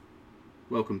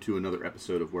Welcome to another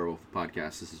episode of Werewolf the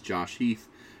Podcast. This is Josh Heath,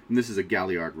 and this is a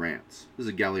Galliard Rants. This is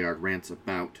a Galliard Rants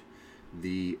about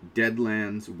the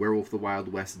Deadlands Werewolf the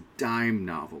Wild West dime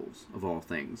novels, of all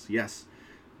things. Yes,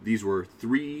 these were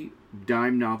 3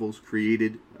 dime novels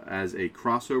created as a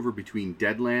crossover between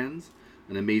Deadlands,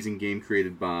 an amazing game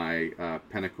created by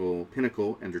Pinnacle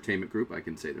Entertainment Group, I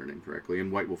can say their name correctly,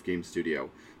 and White Wolf Game Studio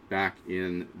back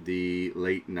in the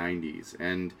late 90s.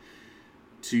 And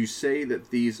to say that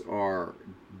these are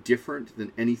different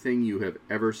than anything you have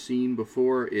ever seen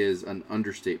before is an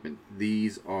understatement.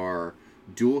 These are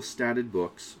dual-statted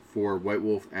books for White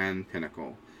Wolf and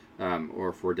Pinnacle,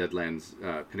 or for Deadlands,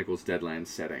 Pinnacle's Deadlands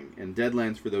setting. And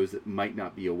Deadlands, for those that might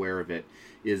not be aware of it,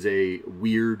 is a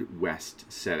Weird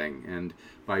West setting. And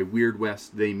by Weird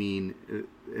West, they mean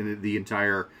the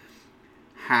entire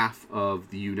half of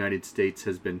the United States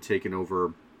has been taken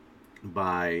over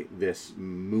by this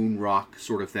moon rock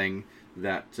sort of thing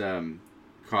that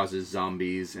causes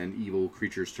zombies and evil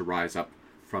creatures to rise up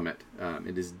from it.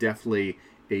 It is definitely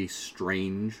a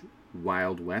strange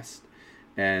Wild West,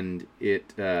 and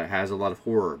it has a lot of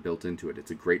horror built into it. It's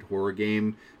a great horror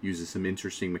game, uses some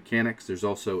interesting mechanics. There's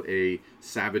also a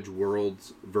Savage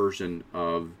Worlds version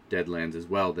of Deadlands as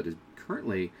well that is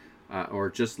currently,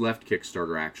 or just left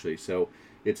Kickstarter actually, so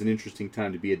it's an interesting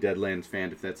time to be a Deadlands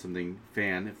fan if that's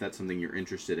something you're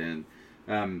interested in.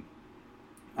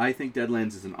 I think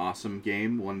Deadlands is an awesome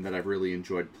game, one that I've really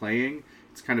enjoyed playing.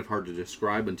 It's kind of hard to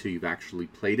describe until you've actually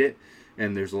played it,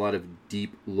 and there's a lot of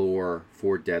deep lore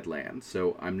for Deadlands.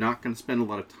 So I'm not going to spend a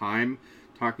lot of time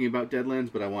talking about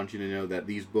Deadlands, but I want you to know that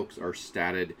these books are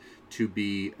statted to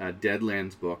be a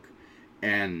Deadlands book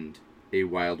and a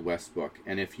Wild West book.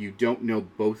 And if you don't know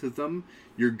both of them,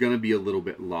 you're going to be a little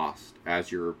bit lost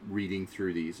as you're reading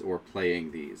through these or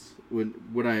playing these.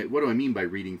 What do I mean by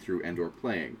reading through and or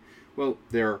playing? Well,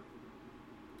 they're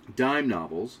dime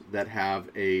novels that have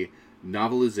a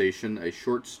novelization, a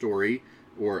short story,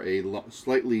 or a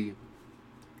slightly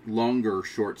longer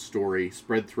short story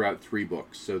spread throughout 3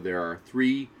 books. So there are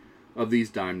 3 of these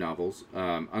dime novels.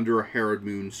 Under a Harrowed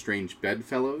Moon, Strange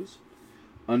Bedfellows;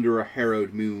 Under a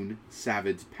Harrowed Moon,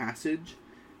 Savage Passage;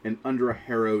 and Under a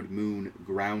Harrowed Moon,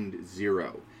 Ground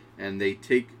Zero. And they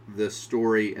take the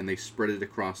story and they spread it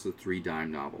across the 3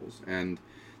 dime novels. And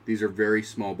these are very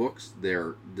small books.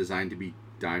 They're designed to be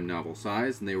dime novel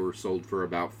size, and they were sold for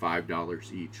about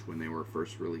 $5 each when they were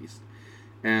first released.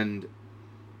 And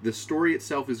the story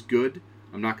itself is good.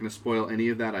 I'm not going to spoil any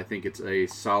of that. I think it's a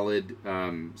solid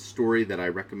story that I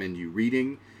recommend you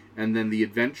reading. And then the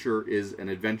adventure is an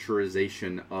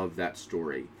adventurization of that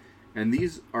story. And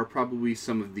these are probably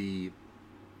some of the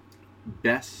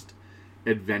best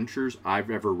adventures I've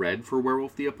ever read for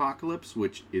Werewolf the Apocalypse,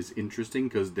 which is interesting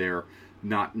because they're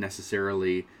not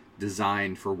necessarily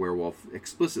designed for Werewolf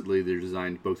explicitly. They're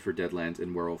designed both for Deadlands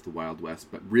and Werewolf the Wild West.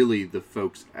 But really, the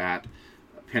folks at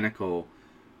Pinnacle,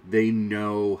 they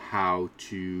know how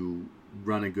to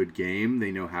run a good game.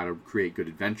 They know how to create good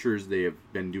adventures. They have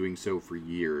been doing so for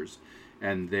years,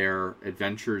 and their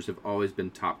adventures have always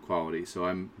been top quality. So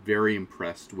I'm very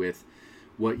impressed with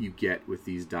what you get with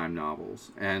these dime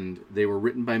novels. And they were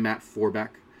written by Matt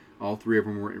Forbeck. All 3 of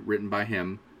them were written by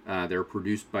him. They're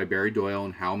produced by Barry Doyle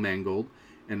and Hal Mangold,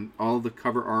 and all the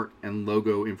cover art and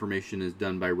logo information is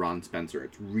done by Ron Spencer.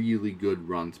 It's really good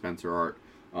Ron Spencer art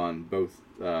on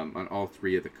on all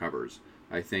 3 of the covers.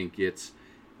 I think it's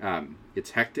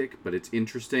hectic, but it's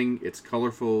interesting, it's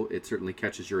colorful, it certainly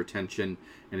catches your attention,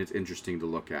 and it's interesting to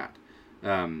look at.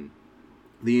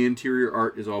 The interior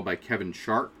art is all by Kevin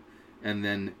Sharp, and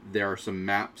then there are some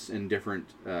maps and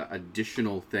different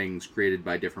additional things created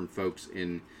by different folks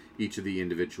in each of the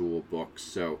individual books.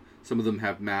 So some of them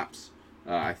have maps.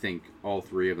 I think all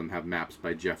 3 of them have maps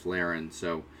by Jeff Laren.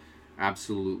 So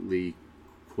absolutely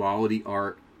quality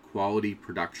art, quality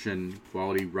production,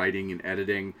 quality writing and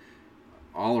editing.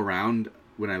 All around,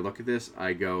 when I look at this,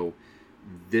 I go,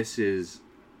 this is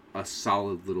a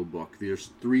solid little book. There's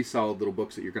 3 solid little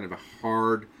books that you're going to have a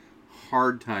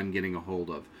hard time getting a hold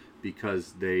of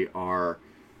because they are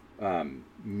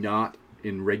not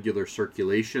in regular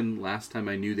circulation. Last time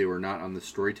I knew, they were not on the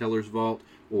Storyteller's Vault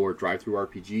or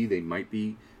DriveThruRPG. They might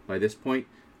be by this point,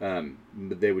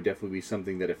 but they would definitely be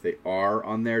something that if they are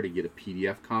on there, to get a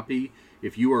PDF copy.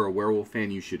 If you are a Werewolf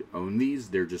fan, you should own these.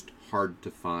 They're just hard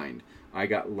to find. I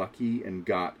got lucky and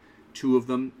got 2 of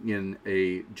them in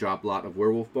a job lot of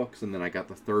Werewolf books, and then I got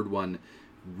the 3rd one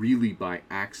really by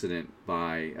accident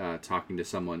by talking to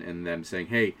someone and them saying,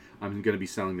 hey, I'm going to be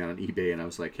selling that on eBay. And I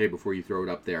was like, hey, before you throw it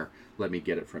up there, let me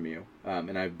get it from you.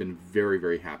 And I've been very,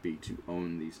 very happy to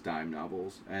own these dime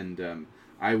novels. And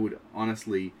I would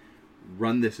honestly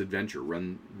run this adventure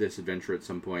at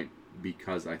some point,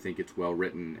 because I think it's well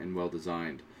written and well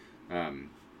designed.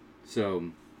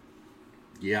 So,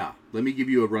 yeah, let me give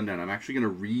you a rundown. I'm actually going to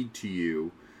read to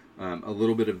you a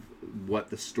little bit of what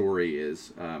the story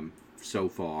is so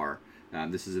far.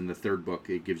 This is in the third book.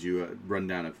 It gives you a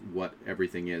rundown of what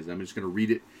everything is. I'm just going to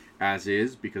read it as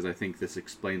is, because I think this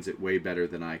explains it way better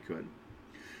than I could.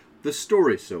 The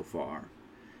story so far.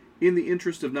 In the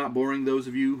interest of not boring those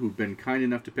of you who've been kind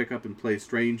enough to pick up and play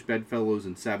Strange Bedfellows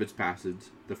and Savage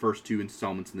Passage, the first two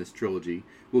installments in this trilogy,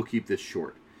 we'll keep this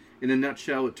short. In a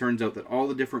nutshell, it turns out that all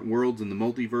the different worlds in the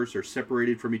multiverse are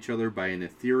separated from each other by an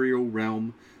ethereal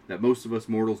realm that most of us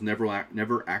mortals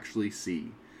never actually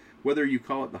see. Whether you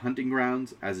call it the hunting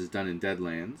grounds, as is done in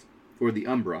Deadlands, or the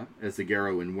Umbra, as the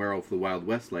Garrow in Werewolf the Wild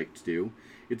West like to do,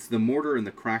 it's the mortar and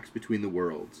the cracks between the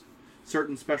worlds.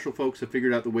 Certain special folks have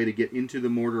figured out the way to get into the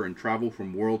mortar and travel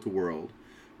from world to world.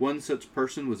 One such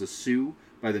person was a Sioux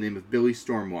by the name of Billy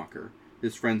Stormwalker.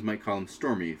 His friends might call him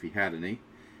Stormy if he had any.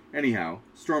 Anyhow,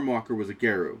 Stormwalker was a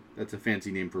Garrow, that's a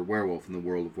fancy name for werewolf in the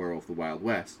world of Werewolf the Wild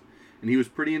West, and he was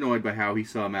pretty annoyed by how he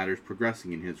saw matters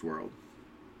progressing in his world.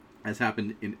 As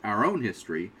happened in our own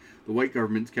history, the white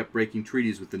governments kept breaking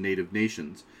treaties with the native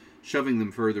nations, shoving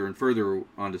them further and further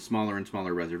onto smaller and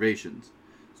smaller reservations.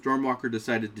 Stormwalker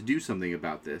decided to do something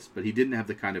about this, but he didn't have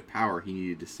the kind of power he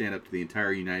needed to stand up to the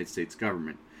entire United States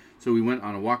government, so he went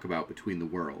on a walkabout between the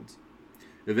worlds.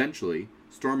 Eventually,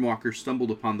 Stormwalker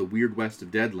stumbled upon the weird west of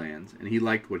Deadlands, and he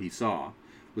liked what he saw.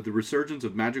 With the resurgence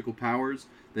of magical powers,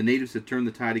 the natives had turned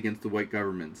the tide against the white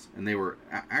governments, and they were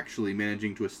actually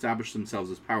managing to establish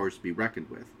themselves as powers to be reckoned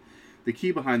with. The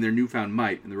key behind their newfound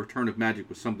might and the return of magic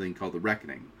was something called the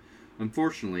Reckoning.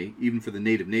 Unfortunately, even for the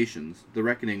native nations, the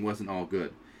Reckoning wasn't all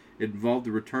good. It involved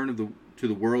the return to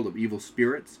the world of evil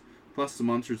spirits, plus the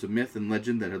monsters of myth and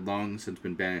legend that had long since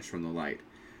been banished from the light.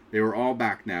 They were all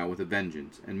back now with a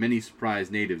vengeance, and many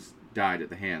surprised natives died at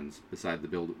the hands beside the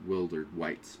bewildered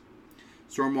whites.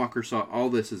 Stormwalker saw all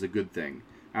this as a good thing.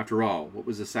 After all, what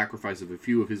was the sacrifice of a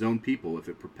few of his own people if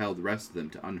it propelled the rest of them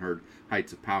to unheard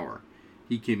heights of power?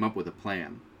 He came up with a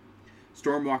plan.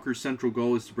 Stormwalker's central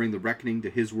goal is to bring the Reckoning to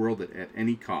his world at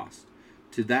any cost.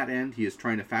 To that end, he is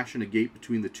trying to fashion a gate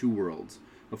between the two worlds.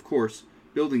 Of course,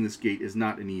 building this gate is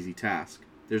not an easy task.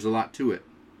 There's a lot to it.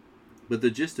 But the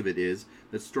gist of it is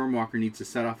that Stormwalker needs to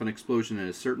set off an explosion at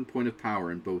a certain point of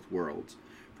power in both worlds.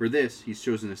 For this, he's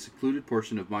chosen a secluded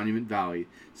portion of Monument Valley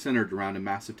centered around a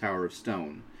massive tower of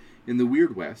stone. In the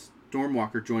Weird West,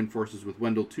 Stormwalker joined forces with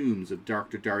Wendell Toombs of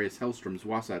Dr. Darius Hellstrom's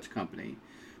Wasatch Company.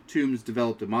 Toombs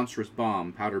developed a monstrous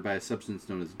bomb powdered by a substance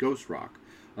known as Ghost Rock,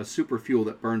 a super fuel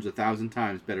that burns 1,000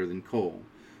 times better than coal.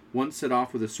 Once set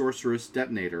off with a sorceress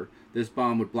detonator, this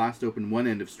bomb would blast open one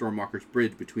end of Stormwalker's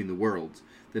bridge between the worlds.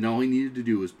 Then all he needed to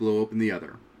do was blow open the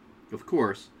other. Of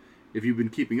course, if you've been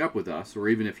keeping up with us, or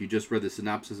even if you just read the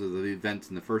synopsis of the events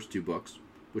in the first two books,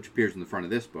 which appears in the front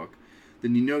of this book,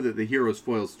 then you know that the heroes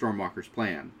foiled Stormwalker's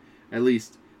plan. At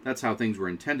least, that's how things were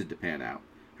intended to pan out.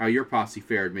 How your posse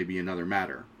fared may be another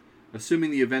matter.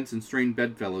 Assuming the events in Strange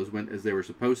Bedfellows went as they were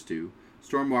supposed to,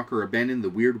 Stormwalker abandoned the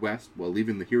Weird West while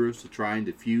leaving the heroes to try and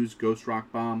defuse Ghost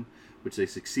Rock Bomb, which they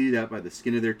succeeded at by the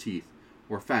skin of their teeth,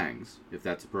 or fangs, if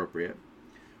that's appropriate.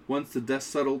 Once the dust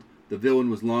settled, the villain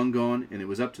was long gone, and it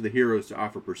was up to the heroes to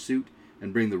offer pursuit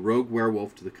and bring the rogue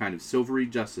werewolf to the kind of silvery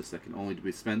justice that can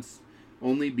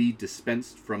only be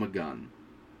dispensed from a gun.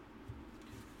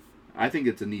 I think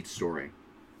it's a neat story.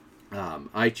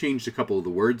 I changed a couple of the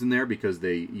words in there because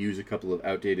they use a couple of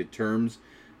outdated terms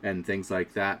and things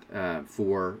like that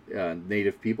for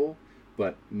native people,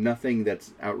 but nothing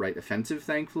that's outright offensive,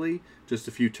 thankfully. Just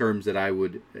a few terms that I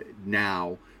would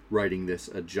now, writing this,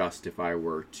 adjust if I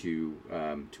were to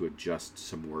adjust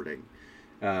some wording.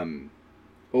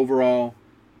 Overall,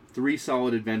 3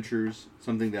 solid adventures,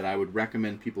 something that I would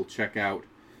recommend people check out.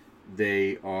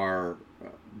 They are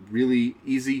really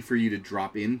easy for you to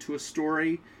drop into a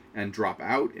story and drop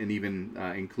out, and even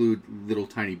include little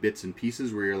tiny bits and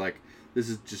pieces where you're like, this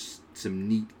is just some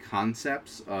neat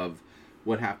concepts of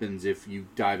what happens if you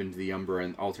dive into the Umbra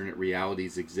and alternate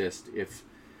realities exist. If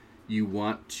you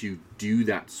want to do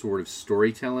that sort of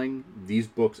storytelling, these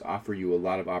books offer you a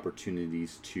lot of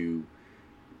opportunities to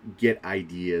get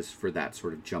ideas for that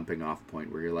sort of jumping off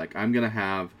point where you're like, I'm going to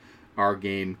have our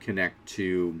game connect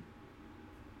to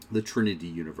the Trinity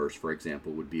universe, for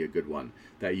example, would be a good one.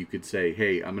 That you could say,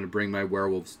 hey, I'm going to bring my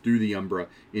werewolves through the Umbra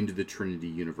into the Trinity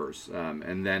universe.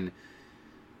 And then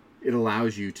it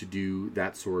allows you to do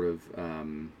that sort of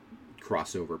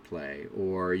crossover play.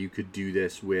 Or you could do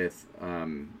this with,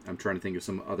 I'm trying to think of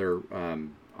some other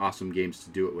awesome games to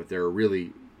do it with. There are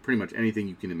really pretty much anything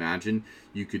you can imagine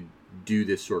you could do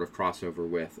this sort of crossover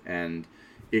with, and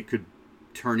it could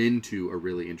turn into a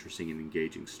really interesting and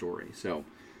engaging story. So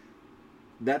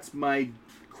that's my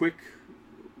quick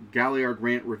Galliard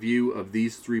Rant review of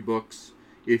these 3 books.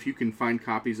 If you can find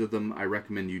copies of them, I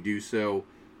recommend you do so.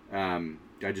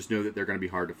 I just know that they're going to be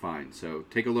hard to find. So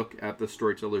take a look at the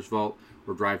Storyteller's Vault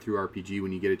or Drive Through RPG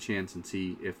when you get a chance and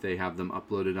see if they have them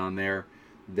uploaded on there.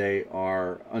 They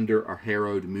are under A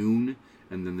Harrowed Moon,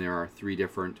 and then there are 3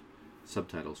 different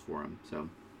subtitles for them. So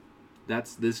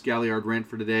that's this Galliard Rant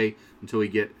for today. Until we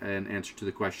get an answer to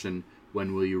the question,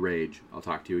 when will you rage? I'll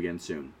talk to you again soon.